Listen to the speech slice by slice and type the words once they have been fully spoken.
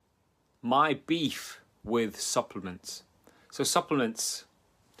my beef with supplements. So supplements,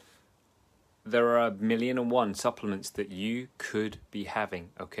 there are 1,000,001 supplements that you could be having,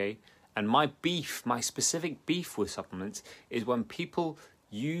 okay? And my specific beef with supplements is when people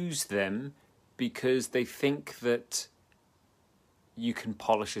use them because they think that you can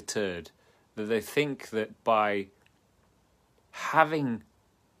polish a turd. That they think that by having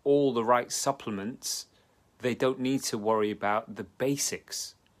all the right supplements, they don't need to worry about the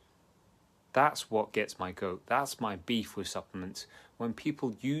basics. That's what gets my goat. That's my beef with supplements. When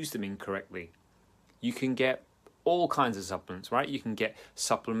people use them incorrectly, you can get all kinds of supplements, right? You can get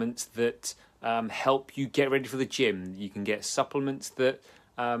supplements that help you get ready for the gym. You can get supplements that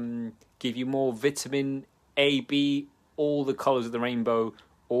give you more vitamin A, B, all the colours of the rainbow,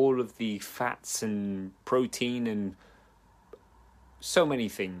 all of the fats and protein and so many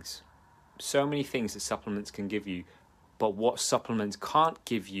things. So many things that supplements can give you. But what supplements can't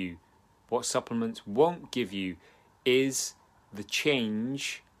give you, what supplements won't give you, is the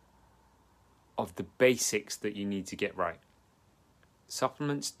change of the basics that you need to get right.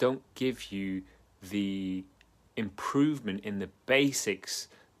 Supplements don't give you the improvement in the basics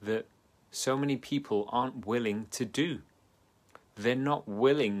that so many people aren't willing to do. They're not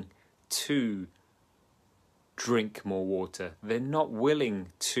willing to drink more water. They're not willing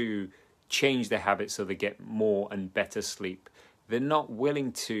to change their habits so they get more and better sleep. They're not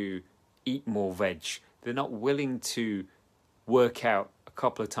willing to eat more veg. They're not willing to work out a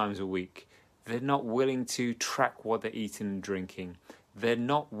couple of times a week. They're not willing to track what they're eating and drinking. They're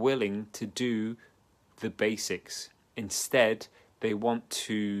not willing to do the basics. Instead, they want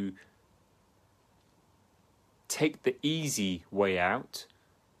to take the easy way out,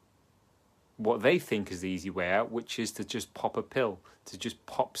 what they think is the easy way out, which is to just pop a pill, to just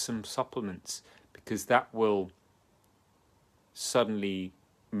pop some supplements, because that will suddenly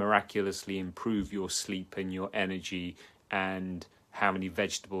miraculously improve your sleep and your energy and how many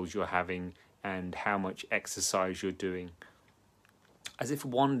vegetables you're having and how much exercise you're doing. As if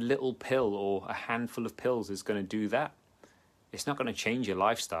one little pill or a handful of pills is going to do that. It's not going to change your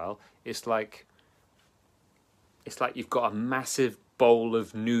lifestyle. It's like you've got a massive bowl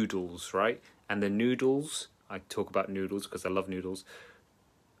of noodles, right? And the noodles, I talk about noodles because I love noodles.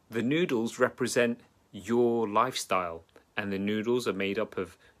 The noodles represent your lifestyle. And the noodles are made up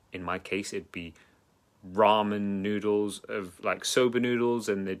of, in my case, it'd be ramen noodles, of like soba noodles,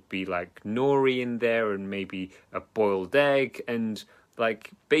 and there'd be like nori in there and maybe a boiled egg, and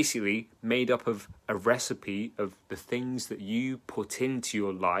like basically made up of a recipe of the things that you put into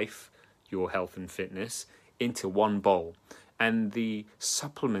your life, your health and fitness, into one bowl. And the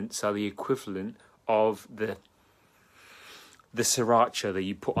supplements are the equivalent of the sriracha that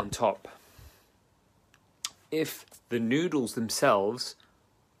you put on top. If the noodles themselves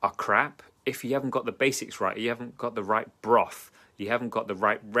are crap, if you haven't got the basics right, you haven't got the right broth, you haven't got the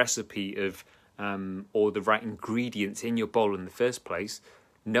right recipe of or the right ingredients in your bowl in the first place,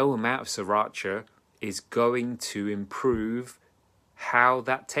 no amount of sriracha is going to improve how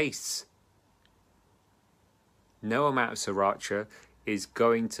that tastes. No amount of sriracha is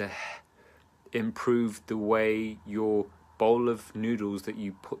going to improve the way your bowl of noodles that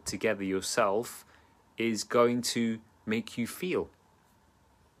you put together yourself is going to make you feel.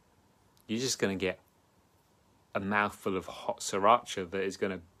 You're just going to get a mouthful of hot sriracha that is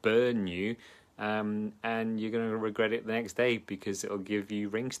going to burn you, and you're going to regret it the next day because it'll give you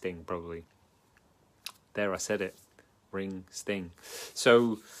ring sting, probably. There, I said it. Ring sting.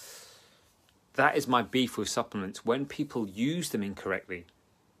 So that is my beef with supplements. When people use them incorrectly,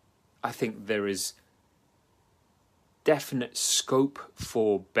 I think there is definite scope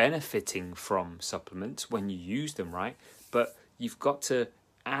for benefiting from supplements when you use them right, but you've got to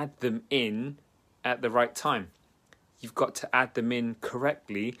add them in at the right time. You've got to add them in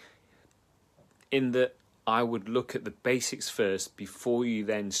correctly, in that I would look at the basics first before you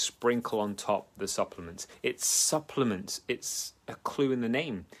then sprinkle on top the supplements. It's supplements. It's a clue in the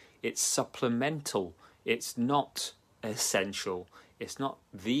name. It's supplemental. It's not essential. It's not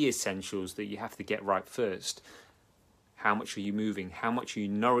the essentials that you have to get right first. How much are you moving? How much are you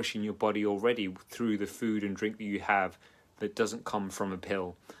nourishing your body already through the food and drink that you have that doesn't come from a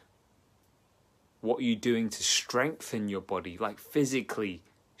pill? What are you doing to strengthen your body, like physically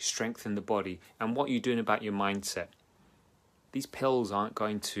strengthen the body? And what are you doing about your mindset? These pills aren't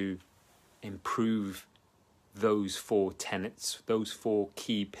going to improve those 4 tenets, those 4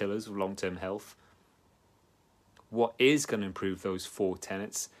 key pillars of long-term health. What is going to improve those 4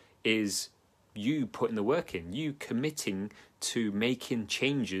 tenets is you putting the work in, you committing to making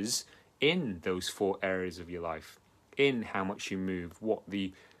changes in those 4 areas of your life, in how much you move, what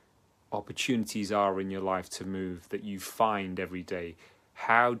the opportunities are in your life to move that you find every day?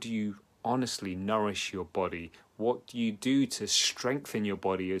 How do you honestly nourish your body? What do you do to strengthen your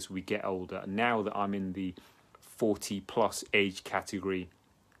body as we get older? Now that I'm in the 40 plus age category,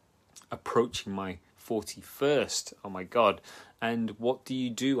 approaching my 41st, oh my God. And what do you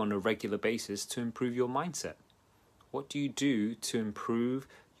do on a regular basis to improve your mindset? What do you do to improve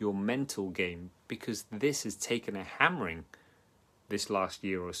your mental game? Because this has taken a hammering this last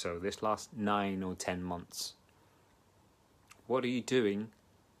year or so, this last 9 or 10 months. What are you doing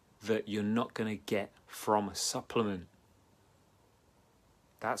that you're not going to get from a supplement?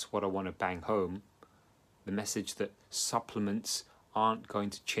 That's what I want to bang home. The message that supplements aren't going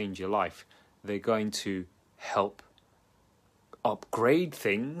to change your life. They're going to help upgrade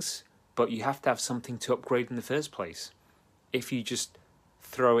things, but you have to have something to upgrade in the first place. If you just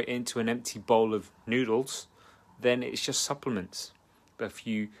throw it into an empty bowl of noodles, then it's just supplements. But if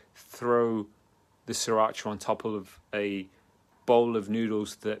you throw the sriracha on top of a bowl of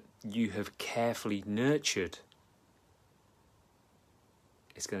noodles that you have carefully nurtured,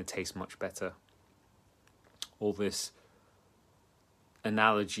 it's going to taste much better. All this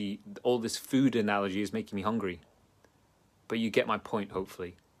analogy, all this food analogy is making me hungry. But you get my point,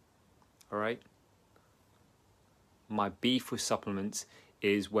 hopefully. All right? My beef with supplements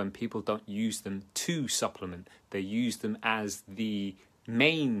is when people don't use them to supplement. They use them as the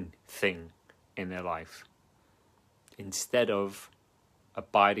main thing in their life, instead of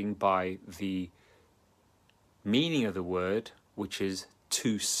abiding by the meaning of the word, which is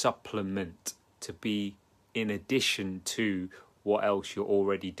to supplement, to be in addition to what else you're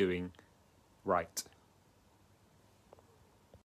already doing right.